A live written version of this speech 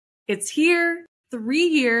It's here, 3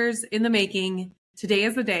 years in the making. Today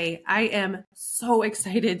is the day. I am so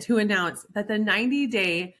excited to announce that the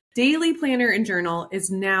 90-day daily planner and journal is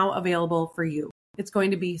now available for you. It's going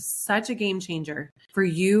to be such a game changer for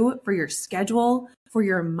you, for your schedule, for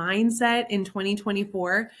your mindset in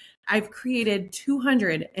 2024. I've created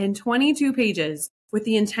 222 pages with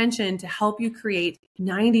the intention to help you create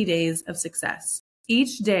 90 days of success.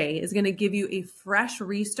 Each day is going to give you a fresh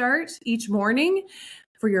restart each morning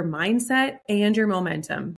for your mindset and your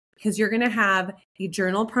momentum, because you're going to have a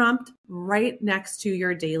journal prompt right next to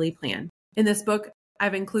your daily plan. In this book,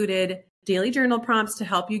 I've included daily journal prompts to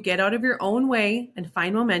help you get out of your own way and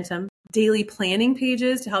find momentum, daily planning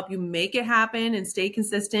pages to help you make it happen and stay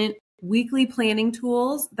consistent, weekly planning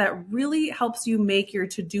tools that really helps you make your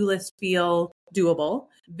to-do list feel doable,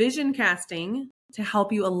 vision casting to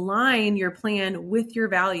help you align your plan with your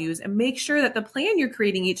values and make sure that the plan you're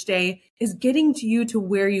creating each day is getting to you to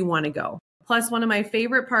where you want to go. Plus, one of my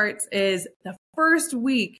favorite parts is the first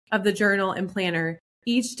week of the journal and planner.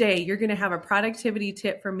 Each day, you're going to have a productivity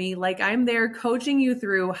tip from me, like I'm there coaching you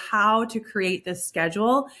through how to create this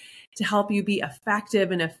schedule to help you be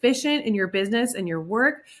effective and efficient in your business and your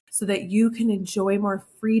work so that you can enjoy more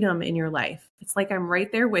freedom in your life. It's like I'm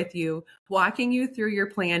right there with you, walking you through your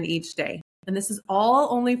plan each day. And this is all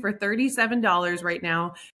only for $37 right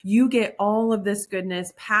now. You get all of this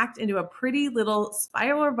goodness packed into a pretty little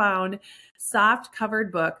spiral-bound, soft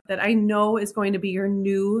covered book that I know is going to be your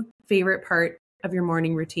new favorite part of your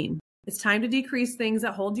morning routine. It's time to decrease things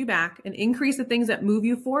that hold you back and increase the things that move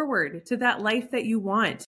you forward to that life that you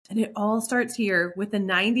want. And it all starts here with the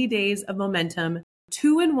 90 days of momentum,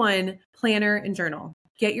 2-in-1 planner and journal.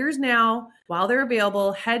 Get yours now while they're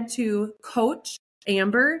available. Head to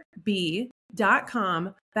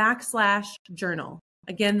coachamberb.com/journal.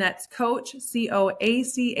 Again, that's coach,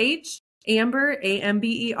 COACH, Amber,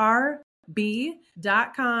 AMBER,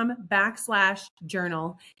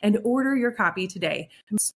 b.com/journal, and order your copy today.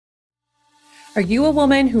 Are you a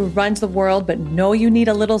woman who runs the world but know you need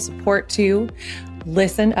a little support too?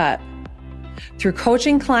 Listen up. Through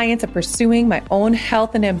coaching clients and pursuing my own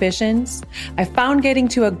health and ambitions, I found getting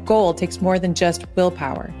to a goal takes more than just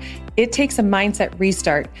willpower. It takes a mindset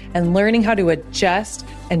restart and learning how to adjust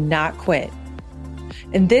and not quit.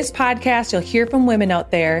 In this podcast, you'll hear from women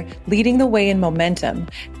out there leading the way in momentum,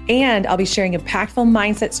 and I'll be sharing impactful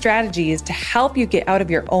mindset strategies to help you get out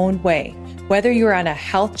of your own way. Whether you're on a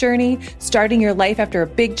health journey, starting your life after a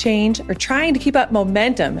big change, or trying to keep up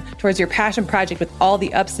momentum towards your passion project with all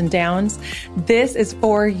the ups and downs, this is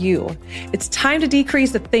for you. It's time to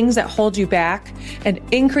decrease the things that hold you back and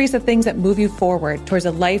increase the things that move you forward towards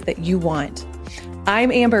a life that you want.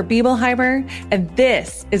 I'm Amber Biebelheimer, and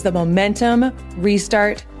this is the Momentum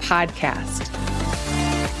Restart Podcast.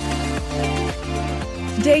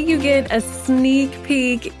 Today, you get a sneak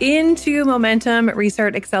peek into Momentum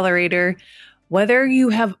Restart Accelerator. Whether you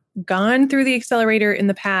have gone through the accelerator in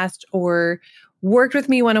the past or worked with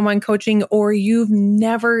me one-on-one coaching, or you've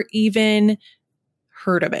never even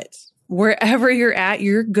heard of it, wherever you're at,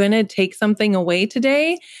 you're going to take something away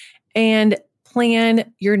today and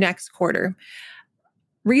plan your next quarter.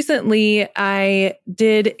 Recently, I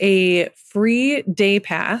did a free day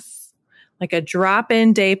pass, like a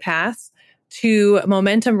drop-in day pass to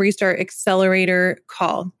Momentum Restart Accelerator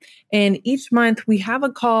call. And each month we have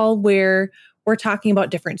a call where we're talking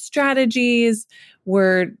about different strategies.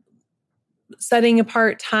 We're setting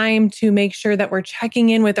apart time to make sure that we're checking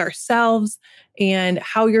in with ourselves and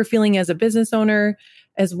how you're feeling as a business owner,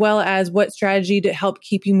 as well as what strategy to help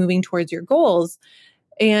keep you moving towards your goals.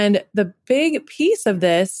 And the big piece of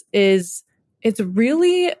this is it's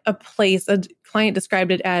really a place, a client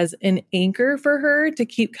described it as an anchor for her to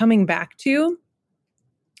keep coming back to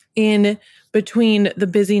in between the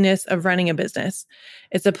busyness of running a business.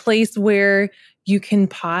 It's a place where you can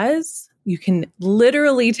pause. You can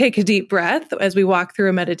literally take a deep breath as we walk through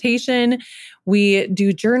a meditation. We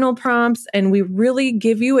do journal prompts, and we really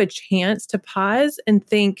give you a chance to pause and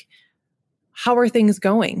think, how are things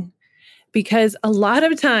going? Because a lot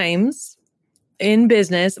of times in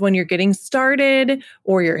business, when you're getting started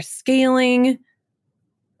or you're scaling,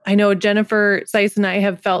 I know Jennifer Seiss and I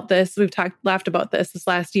have felt this. We've laughed about this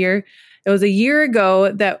last year. It was a year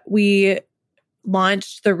ago that we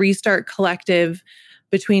launched the Restart Collective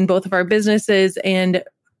between both of our businesses and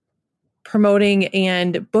promoting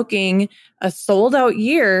and booking a sold out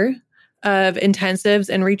year of intensives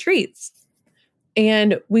and retreats.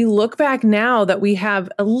 And we look back now that we have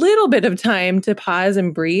a little bit of time to pause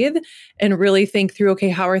and breathe and really think through, okay,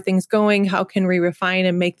 how are things going? How can we refine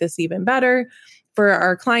and make this even better for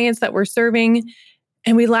our clients that we're serving?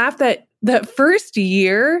 And we laugh that that first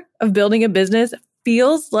year of building a business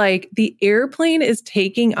feels like the airplane is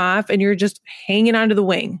taking off and you're just hanging onto the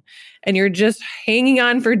wing and you're just hanging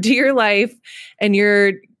on for dear life and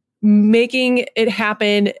you're making it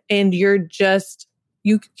happen and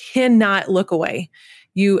you cannot look away.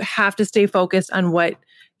 You have to stay focused on what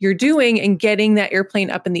you're doing and getting that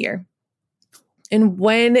airplane up in the air. And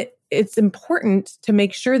when it's important to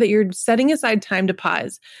make sure that you're setting aside time to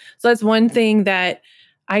pause. So that's one thing that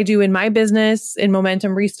I do in my business in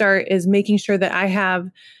Momentum Restart is making sure that I have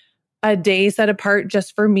a day set apart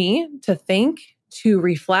just for me to think, to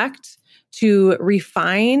reflect, to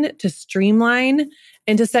refine, to streamline,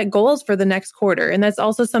 and to set goals for the next quarter. And that's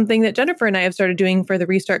also something that Jennifer and I have started doing for the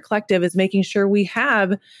Restart Collective is making sure we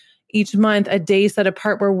have each month a day set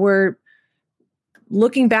apart where we're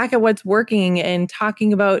looking back at what's working and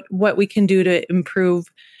talking about what we can do to improve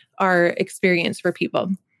our experience for people.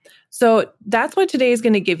 So that's what today is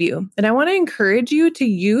going to give you. And I want to encourage you to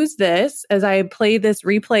use this as I play this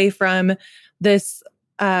replay from this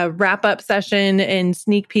wrap-up session and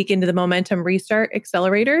sneak peek into the Momentum Restart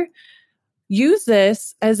Accelerator. Use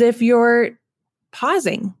this as if you're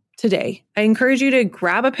pausing today. I encourage you to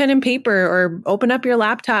grab a pen and paper or open up your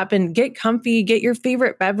laptop and get comfy, get your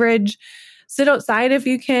favorite beverage, sit outside if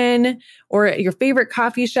you can, or at your favorite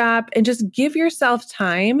coffee shop, and just give yourself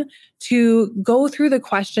time to go through the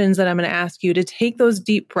questions that I'm going to ask you, to take those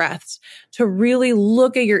deep breaths, to really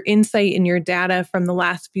look at your insight and your data from the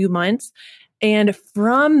last few months. And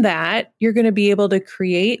from that, you're going to be able to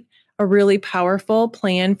create a really powerful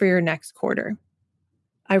plan for your next quarter.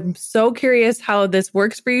 I'm so curious how this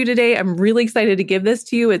works for you today. I'm really excited to give this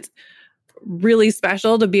to you. It's really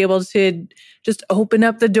special to be able to just open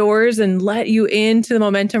up the doors and let you into the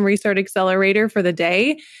Momentum Restart Accelerator for the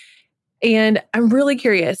day. And I'm really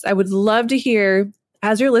curious. I would love to hear,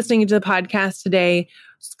 as you're listening to the podcast today,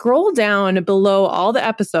 scroll down below all the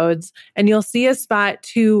episodes and you'll see a spot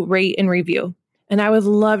to rate and review. And I would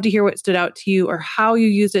love to hear what stood out to you or how you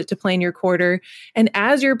used it to plan your quarter. And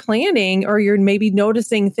as you're planning or you're maybe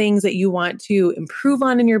noticing things that you want to improve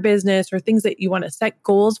on in your business or things that you want to set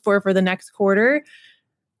goals for the next quarter,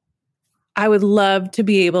 I would love to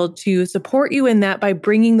be able to support you in that by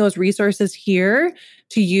bringing those resources here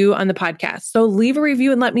to you on the podcast. So leave a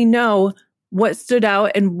review and let me know what stood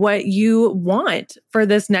out and what you want for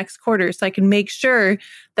this next quarter so I can make sure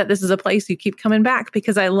that this is a place you keep coming back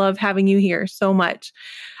because I love having you here so much.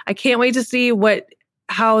 I can't wait to see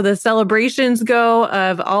how the celebrations go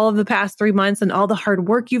of all of the past 3 months and all the hard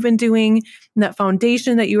work you've been doing and that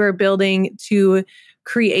foundation that you are building to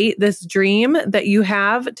create this dream that you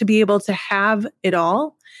have to be able to have it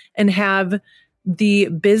all and have the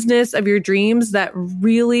business of your dreams that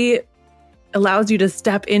really allows you to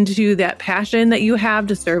step into that passion that you have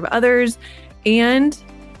to serve others and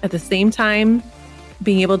at the same time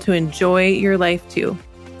being able to enjoy your life too.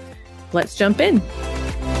 Let's jump in.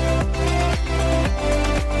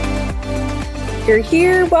 You're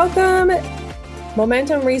here. Welcome.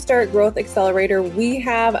 Momentum Restart Growth Accelerator. We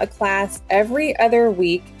have a class every other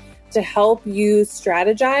week to help you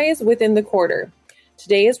strategize within the quarter.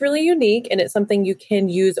 Today is really unique and it's something you can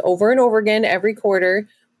use over and over again every quarter,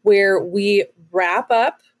 where we wrap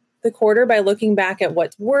up the quarter by looking back at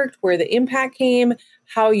what's worked, where the impact came,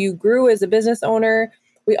 how you grew as a business owner.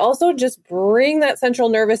 We also just bring that central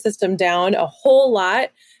nervous system down a whole lot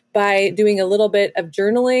by doing a little bit of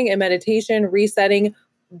journaling and meditation, resetting.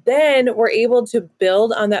 Then we're able to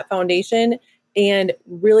build on that foundation and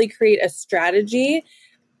really create a strategy,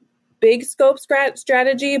 big scope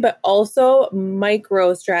strategy, but also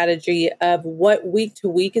micro strategy of what week to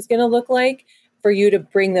week is going to look like for you to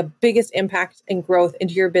bring the biggest impact and growth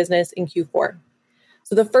into your business in Q4.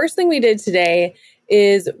 So the first thing we did today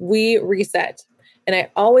is we reset. And I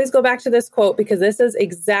always go back to this quote because this is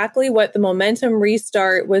exactly what the Momentum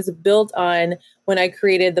Restart was built on when I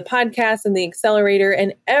created the podcast and the accelerator,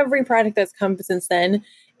 and every product that's come since then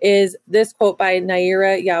is this quote by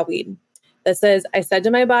Naira Yaweed that says, "I said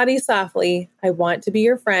to my body softly, I want to be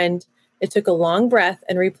your friend. It took a long breath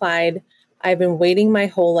and replied, I've been waiting my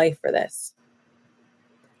whole life for this."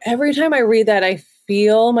 Every time I read that, I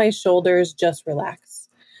feel my shoulders just relax.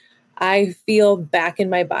 I feel back in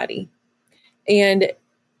my body. And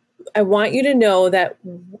I want you to know that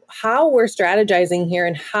how we're strategizing here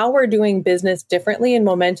and how we're doing business differently in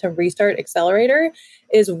Momentum Restart Accelerator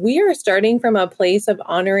is we are starting from a place of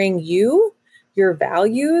honoring you, your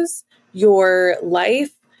values, your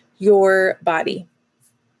life, your body.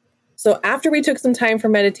 So after we took some time for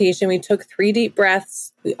meditation, we took 3 deep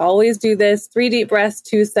breaths. We always do this, 3 deep breaths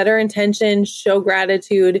to set our intention, show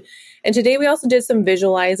gratitude. And today we also did some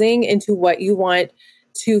visualizing into what you want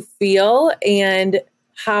to feel and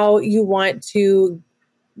how you want to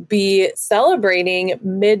be celebrating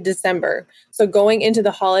mid-December. So going into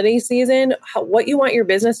the holiday season, what you want your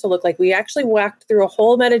business to look like. We actually walked through a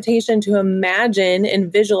whole meditation to imagine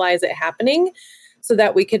and visualize it happening so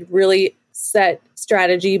that we could really set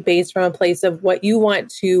strategy based from a place of what you want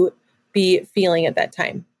to be feeling at that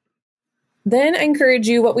time. Then I encourage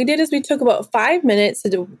you, what we did is we took about 5 minutes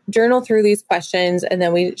to journal through these questions, and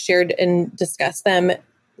then we shared and discussed them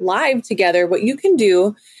live together. What you can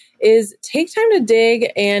do is take time to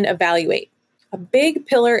dig and evaluate. A big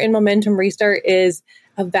pillar in Momentum Restart is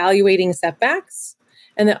evaluating setbacks.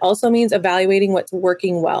 And that also means evaluating what's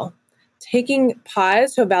working well. Taking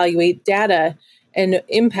pause to evaluate data and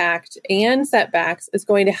impact and setbacks is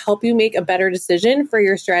going to help you make a better decision for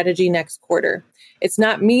your strategy next quarter. It's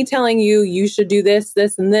not me telling you you should do this,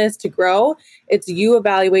 this, and this to grow. It's you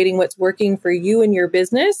evaluating what's working for you and your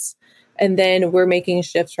business. And then we're making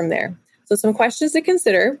shifts from there. So some questions to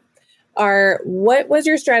consider are, what was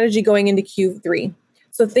your strategy going into Q3?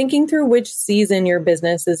 So thinking through which season your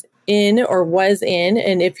business is in or was in,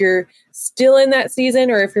 and if you're still in that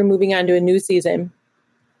season or if you're moving on to a new season.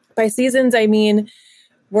 By seasons, I mean,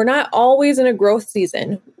 we're not always in a growth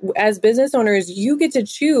season. As business owners, you get to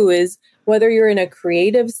choose whether you're in a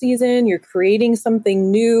creative season, you're creating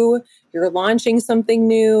something new, you're launching something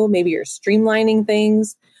new, maybe you're streamlining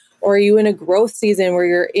things, or are you in a growth season where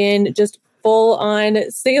you're in just full on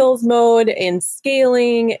sales mode and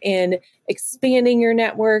scaling and expanding your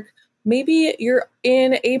network. Maybe you're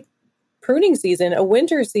in a pruning season, a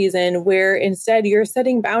winter season, where instead you're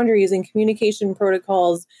setting boundaries and communication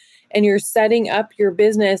protocols, and you're setting up your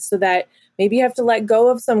business so that maybe you have to let go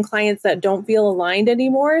of some clients that don't feel aligned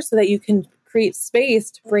anymore so that you can create space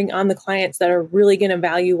to bring on the clients that are really going to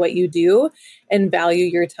value what you do and value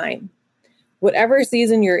your time. Whatever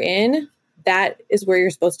season you're in, that is where you're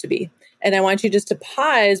supposed to be. And I want you just to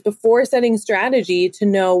pause before setting strategy to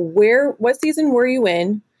know what season were you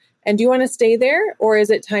in, and do you want to stay there, or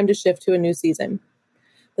is it time to shift to a new season?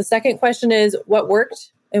 The second question is, what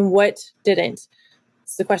worked and what didn't?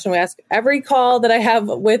 It's the question we ask every call that I have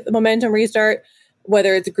with Momentum Restart,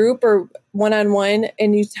 whether it's group or one-on-one,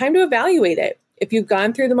 and it's time to evaluate it. If you've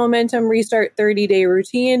gone through the Momentum Restart 30-day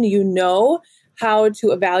routine, you know how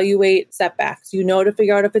to evaluate setbacks. You know to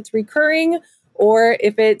figure out if it's recurring or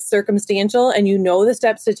if it's circumstantial, and you know the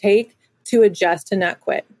steps to take to adjust to not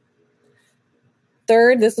quit.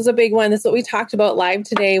 Third, this was a big one. This is what we talked about live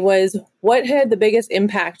today, was what had the biggest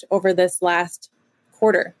impact over this last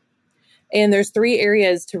quarter. And there's 3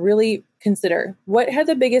 areas to really consider. What had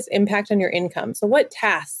the biggest impact on your income? So what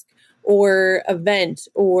task or event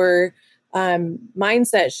or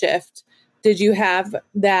mindset shift did you have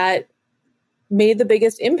that made the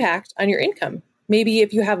biggest impact on your income? Maybe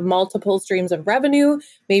if you have multiple streams of revenue,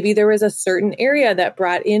 maybe there was a certain area that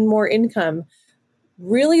brought in more income.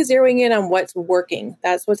 Really zeroing in on what's working.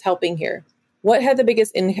 That's what's helping here. What had the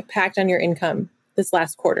biggest impact on your income this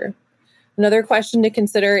last quarter? Another question to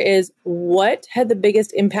consider is, what had the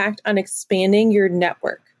biggest impact on expanding your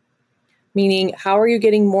network? Meaning, how are you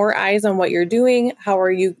getting more eyes on what you're doing? How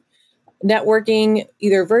are you networking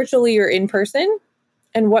either virtually or in person?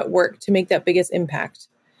 And what worked to make that biggest impact?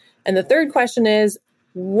 And the third question is,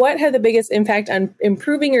 what had the biggest impact on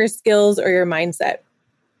improving your skills or your mindset?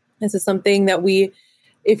 This is something that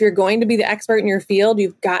if you're going to be the expert in your field,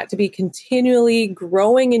 you've got to be continually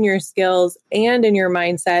growing in your skills and in your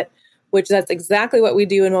mindset, which that's exactly what we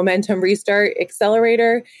do in Momentum Restart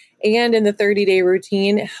Accelerator and in the 30-day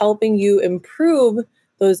routine, helping you improve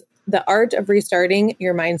the art of restarting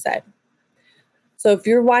your mindset. So if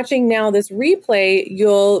you're watching now this replay,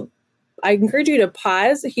 I encourage you to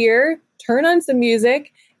pause here, turn on some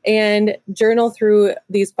music, and journal through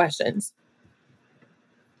these questions.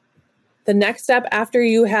 The next step after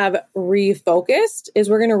you have refocused is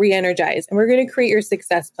we're going to re-energize, and we're going to create your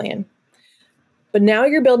success plan. But now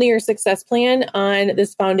you're building your success plan on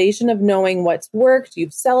this foundation of knowing what's worked.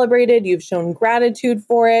 You've celebrated, you've shown gratitude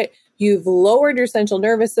for it. You've lowered your central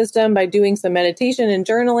nervous system by doing some meditation and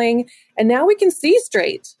journaling. And now we can see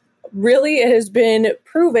straight. Really, it has been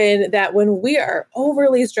proven that when we are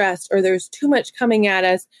overly stressed or there's too much coming at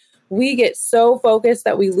us, we get so focused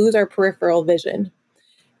that we lose our peripheral vision.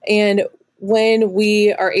 And when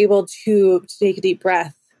we are able to take a deep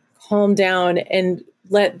breath, calm down, and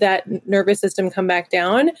let that nervous system come back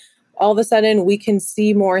down, all of a sudden we can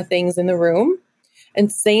see more things in the room.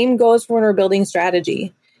 And same goes for when we're building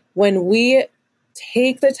strategy. When we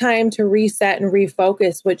take the time to reset and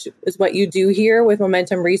refocus, which is what you do here with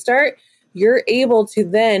Momentum Restart, you're able to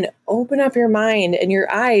then open up your mind and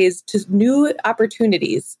your eyes to new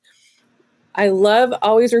opportunities. I love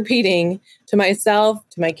always repeating to myself,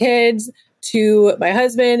 to my kids, to my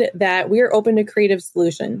husband, that we are open to creative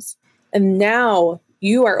solutions. And now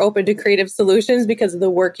you are open to creative solutions because of the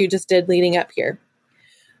work you just did leading up here.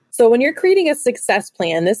 So when you're creating a success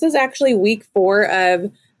plan, this is actually week 4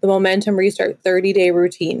 of the Momentum Restart 30-day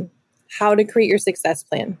routine, how to create your success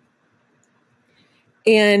plan.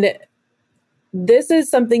 And this is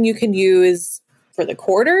something you can use for the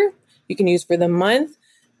quarter, you can use for the month,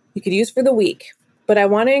 you could use for the week. But I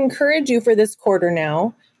want to encourage you for this quarter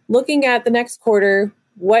now, looking at the next quarter,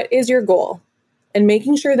 what is your goal? And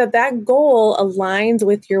making sure that that goal aligns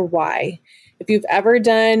with your why. If you've ever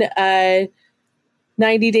done a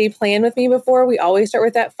 90-day plan with me before, we always start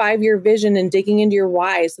with that 5-year vision and digging into your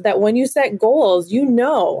why so that when you set goals, you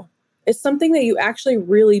know it's something that you actually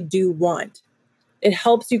really do want. It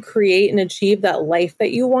helps you create and achieve that life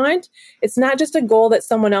that you want. It's not just a goal that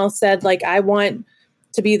someone else said, like, I want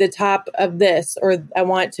to be the top of this, or I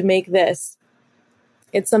want to make this.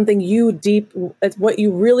 It's something it's what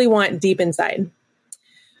you really want deep inside.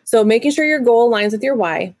 So making sure your goal aligns with your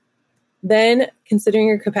why, then considering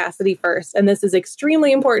your capacity first. And this is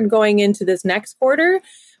extremely important going into this next quarter,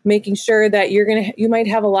 making sure that you might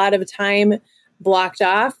have a lot of time blocked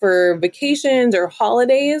off for vacations or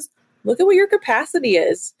holidays. Look at what your capacity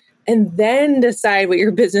is and then decide what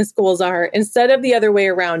your business goals are instead of the other way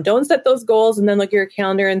around. Don't set those goals and then look at your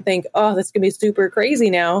calendar and think, oh, this is going to be super crazy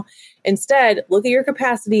now. Instead, look at your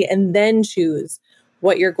capacity and then choose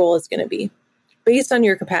what your goal is going to be based on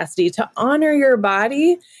your capacity to honor your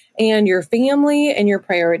body and your family and your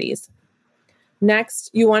priorities. Next,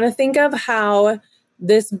 you want to think of how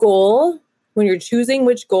this goal, when you're choosing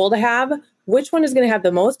which goal to have, which one is going to have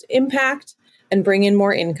the most impact and bring in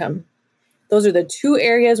more income. Those are the 2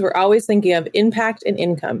 areas we're always thinking of, impact and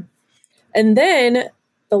income. And then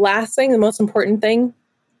the last thing, the most important thing,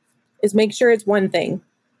 is make sure it's one thing.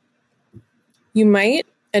 You might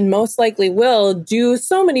and most likely will do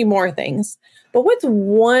so many more things. But what's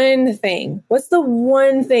one thing? What's the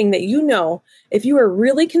one thing that you know, if you are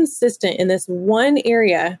really consistent in this one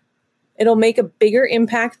area, it'll make a bigger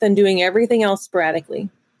impact than doing everything else sporadically?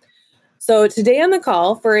 So today on the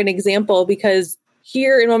call, for an example, because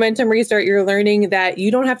here in Momentum Restart, you're learning that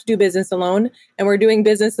you don't have to do business alone, and we're doing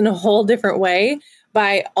business in a whole different way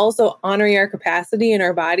by also honoring our capacity and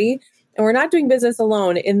our body. And we're not doing business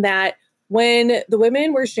alone in that when the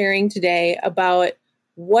women were sharing today about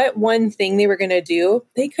what one thing they were going to do,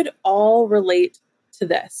 they could all relate to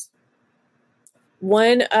this.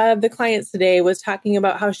 One of the clients today was talking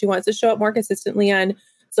about how she wants to show up more consistently on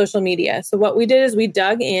social media. So what we did is we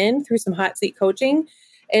dug in through some hot seat coaching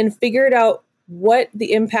and figured out what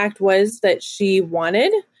the impact was that she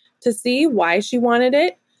wanted to see, why she wanted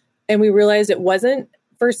it. And we realized it wasn't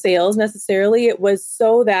for sales necessarily. It was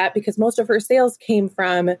so that, because most of her sales came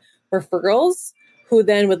from referrals who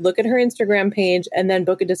then would look at her Instagram page and then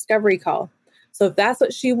book a discovery call. So if that's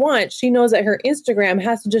what she wants, she knows that her Instagram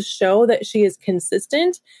has to just show that she is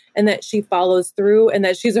consistent and that she follows through and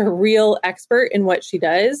that she's a real expert in what she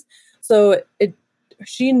does. So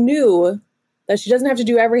she knew that she doesn't have to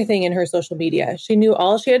do everything in her social media. She knew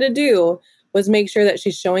all she had to do was make sure that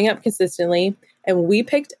she's showing up consistently. And we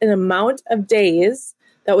picked an amount of days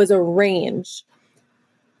that was a range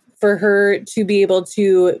for her to be able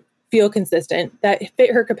to feel consistent that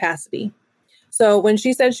fit her capacity. So when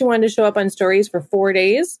she said she wanted to show up on stories for 4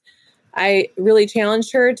 days, I really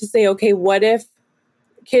challenged her to say, okay, what if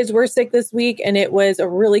kids were sick this week and it was a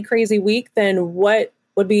really crazy week? Then what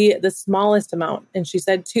would be the smallest amount? And she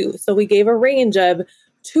said 2. So we gave a range of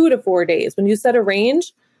 2 to 4 days. When you set a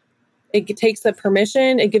range, it takes the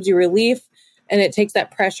permission, it gives you relief, and it takes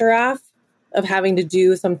that pressure off of having to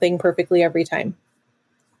do something perfectly every time.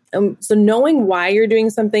 So knowing why you're doing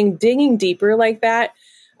something, digging deeper like that.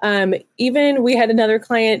 Even we had another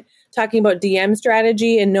client talking about DM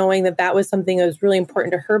strategy and knowing that that was something that was really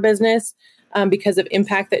important to her business because of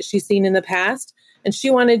impact that she's seen in the past. And she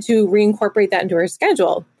wanted to reincorporate that into her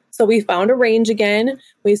schedule. So we found a range again.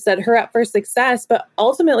 We set her up for success. But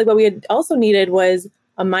ultimately, what we had also needed was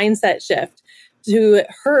a mindset shift. To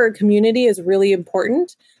her, community is really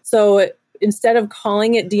important. So instead of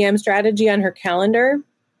calling it DM strategy on her calendar,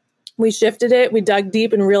 we shifted it. We dug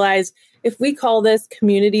deep and realized if we call this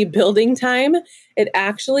community building time, it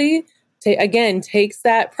actually, takes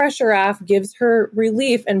that pressure off, gives her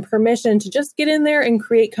relief and permission to just get in there and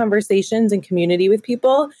create conversations and community with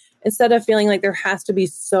people instead of feeling like there has to be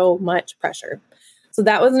so much pressure. So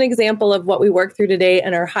that was an example of what we worked through today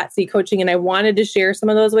in our hot seat coaching. And I wanted to share some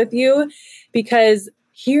of those with you because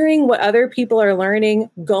hearing what other people are learning,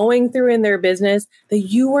 going through in their business, that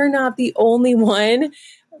you are not the only one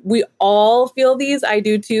we all feel these. I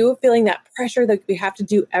do too, feeling that pressure that we have to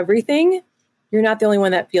do everything. You're not the only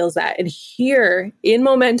one that feels that. And here in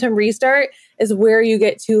Momentum Restart is where you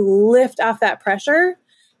get to lift off that pressure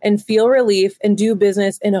and feel relief and do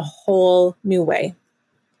business in a whole new way.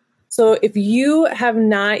 So if you have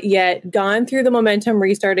not yet gone through the Momentum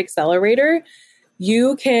Restart Accelerator,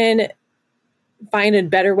 you can find a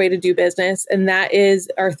better way to do business. And that is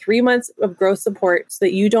our 3 months of growth support so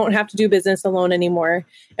that you don't have to do business alone anymore.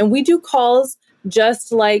 And we do calls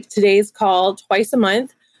just like today's call twice a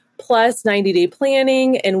month, plus 90-day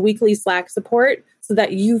planning and weekly Slack support so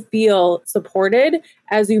that you feel supported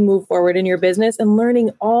as you move forward in your business and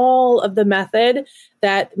learning all of the method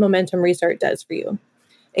that Momentum Restart does for you.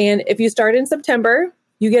 And if you start in September,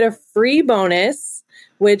 you get a free bonus,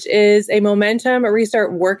 which is a Momentum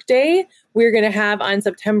Restart workday we're going to have on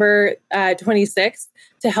September 26th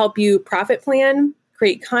to help you profit plan,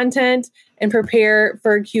 create content, and prepare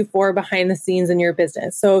for Q4 behind the scenes in your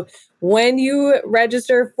business. So when you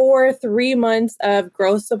register for 3 months of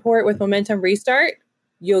growth support with Momentum Restart,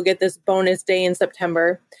 you'll get this bonus day in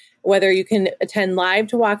September, whether you can attend live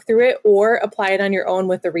to walk through it or apply it on your own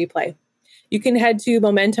with the replay. You can head to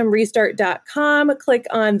MomentumRestart.com, click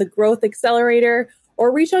on the Growth Accelerator,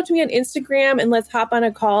 or reach out to me on Instagram and let's hop on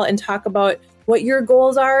a call and talk about what your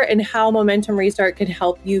goals are and how Momentum Restart can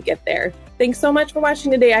help you get there. Thanks so much for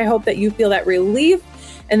watching today. I hope that you feel that relief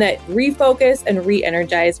and that refocus and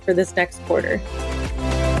re-energize for this next quarter.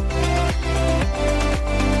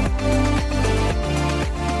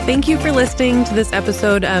 Thank you for listening to this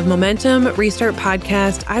episode of Momentum Restart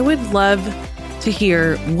Podcast. I would love to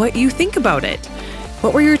hear what you think about it.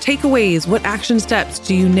 What were your takeaways? What action steps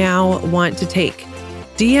do you now want to take?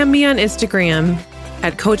 DM me on Instagram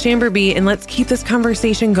at Coach Amber B, and let's keep this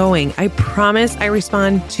conversation going. I promise I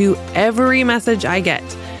respond to every message I get.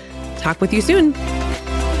 Talk with you soon.